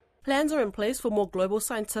Plans are in place for more global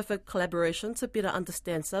scientific collaboration to better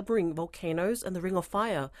understand submarine volcanoes and the Ring of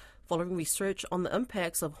Fire, following research on the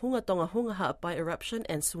impacts of Hunga Tonga Hunga Ha'apai eruption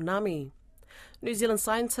and tsunami. New Zealand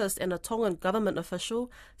scientist and a Tongan government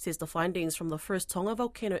official says the findings from the first Tonga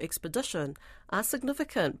volcano expedition are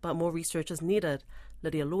significant, but more research is needed.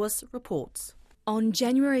 Lydia Lewis reports. On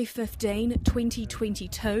January 15,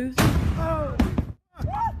 2022,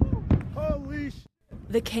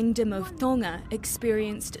 the Kingdom of Tonga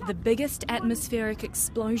experienced the biggest atmospheric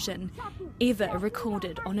explosion ever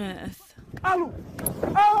recorded on Earth.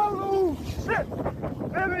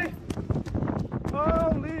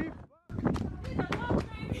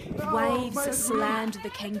 Waves slammed the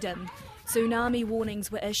kingdom. Tsunami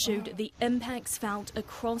warnings were issued, the impacts felt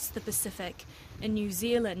across the Pacific, in New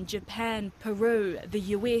Zealand, Japan, Peru, the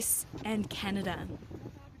US and Canada.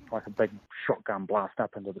 Like a big shotgun blast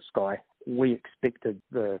up into the sky. We expected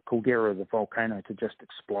the caldera of the volcano to just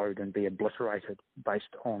explode and be obliterated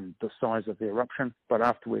based on the size of the eruption. But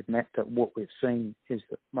after we've mapped it, what we've seen is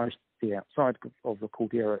that most of the outside of the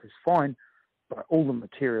caldera is fine, but all the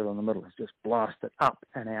material in the middle is just blasted up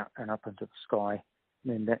and out and up into the sky.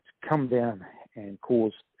 And then that's come down and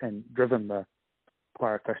caused and driven the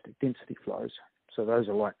pyroclastic density flows. So those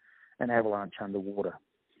are like an avalanche underwater.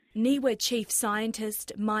 NIWA Chief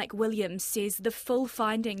Scientist Mike Williams says the full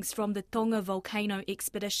findings from the Tonga volcano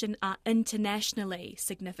expedition are internationally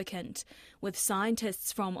significant, with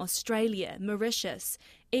scientists from Australia, Mauritius,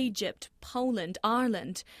 Egypt, Poland,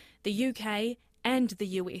 Ireland, the UK and the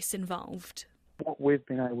US involved. What we've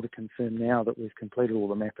been able to confirm now that we've completed all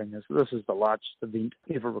the mapping is this is the largest event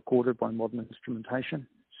ever recorded by modern instrumentation,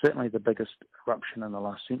 certainly the biggest eruption in the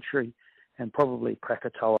last century. And probably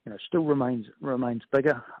Krakatoa, still remains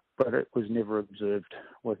bigger, but it was never observed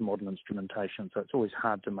with modern instrumentation, so it's always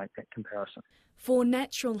hard to make that comparison. For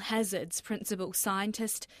Natural Hazards Principal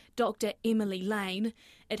Scientist Dr. Emily Lane,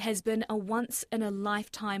 it has been a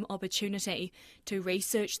once-in-a-lifetime opportunity to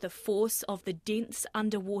research the force of the dense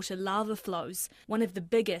underwater lava flows, one of the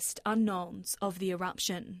biggest unknowns of the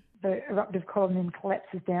eruption. The eruptive column then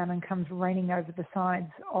collapses down and comes raining over the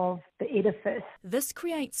sides of the edifice. This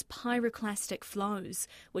creates pyroclastic flows,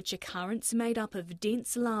 which are currents made up of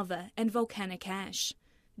dense lava and volcanic ash.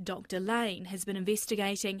 Dr. Lane has been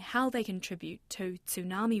investigating how they contribute to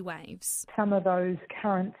tsunami waves. Some of those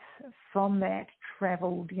currents from that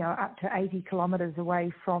travelled, up to 80 kilometres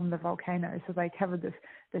away from the volcano, so they covered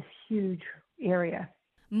this huge area.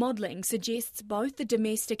 Modelling suggests both the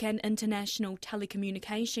domestic and international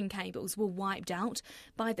telecommunication cables were wiped out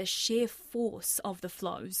by the sheer force of the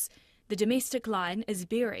flows. The domestic line is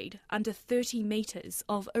buried under 30 metres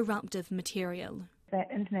of eruptive material. That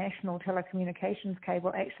international telecommunications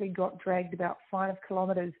cable actually got dragged about 5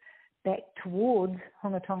 kilometres back towards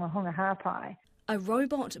Hunga Tonga Hunga Ha'apai. A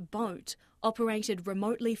robot boat operated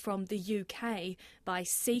remotely from the UK by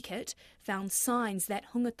Seekit found signs that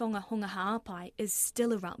Hunga Tonga Hunga Ha'apai is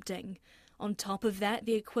still erupting. On top of that,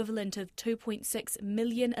 the equivalent of 2.6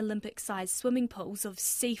 million Olympic-sized swimming pools of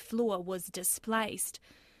sea floor was displaced,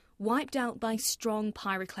 wiped out by strong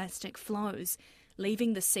pyroclastic flows,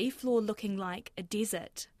 leaving the seafloor looking like a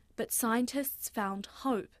desert. But scientists found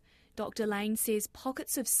hope. Dr. Lane says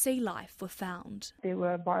pockets of sea life were found. There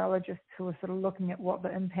were biologists who were sort of looking at what the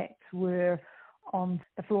impacts were on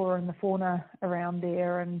the flora and the fauna around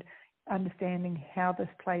there and understanding how this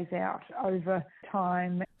plays out over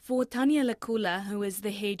time. For Tania Lakula, who is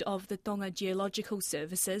the head of the Tonga Geological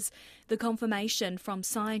Services, the confirmation from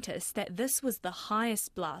scientists that this was the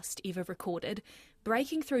highest blast ever recorded,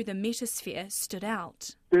 breaking through the metosphere, stood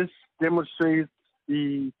out. This demonstrates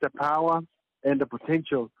the power and the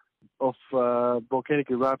potential of volcanic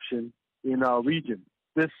eruption in our region.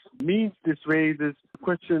 This raises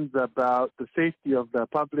questions about the safety of the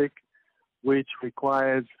public, which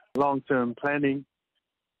requires long-term planning,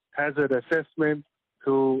 hazard assessment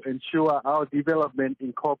to ensure our development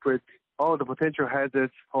incorporates all the potential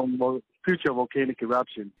hazards from future volcanic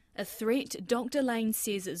eruption. A threat Dr. Lane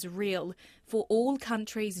says is real for all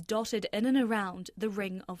countries dotted in and around the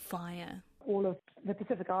Ring of Fire. All of the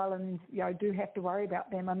Pacific Islands, do have to worry about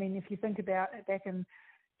them. I mean, if you think about it, back in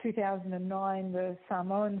 2009, the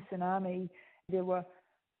Samoan tsunami, there were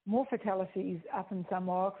more fatalities up in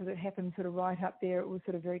Samoa because it happened sort of right up there. It was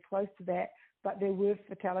sort of very close to that. But there were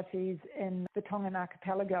fatalities in the Tongan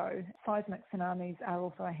archipelago. Seismic tsunamis are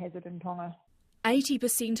also a hazard in Tonga.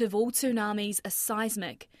 80% of all tsunamis are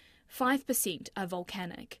seismic. 5% are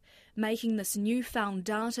volcanic, making this newfound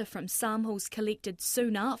data from samples collected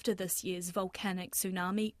soon after this year's volcanic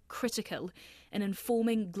tsunami critical in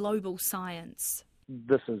informing global science.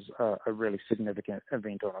 this is a really significant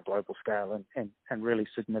event on a global scale and really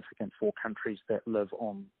significant for countries that live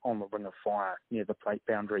on the Ring of Fire near the plate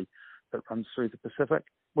boundary that runs through the Pacific.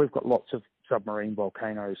 We've got lots of submarine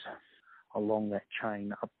volcanoes along that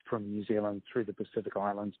chain up from New Zealand through the Pacific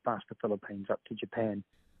Islands, past the Philippines, up to Japan.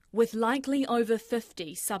 With likely over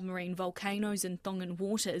 50 submarine volcanoes in Tongan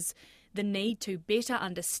waters, the need to better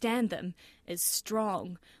understand them is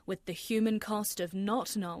strong, with the human cost of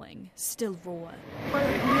not knowing still raw.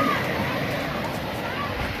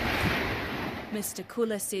 Mr.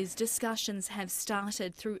 Kula says discussions have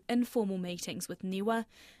started through informal meetings with NIWA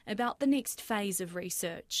about the next phase of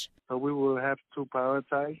research. So we will have to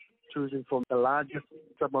prioritize, choosing from the largest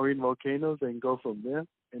submarine volcanoes and go from there.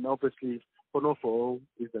 And obviously, Ponofo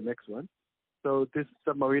is the next one. So this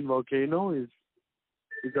submarine volcano is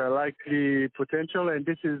a likely potential, and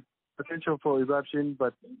this is potential for eruption,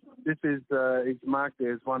 but this is marked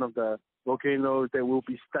as one of the volcanoes that we'll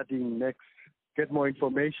be studying next. Get more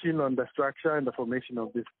information on the structure and the formation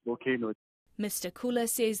of this volcano. Mr. Kula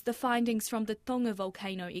says the findings from the Tonga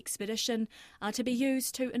volcano expedition are to be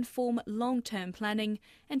used to inform long-term planning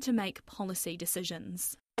and to make policy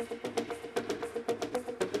decisions.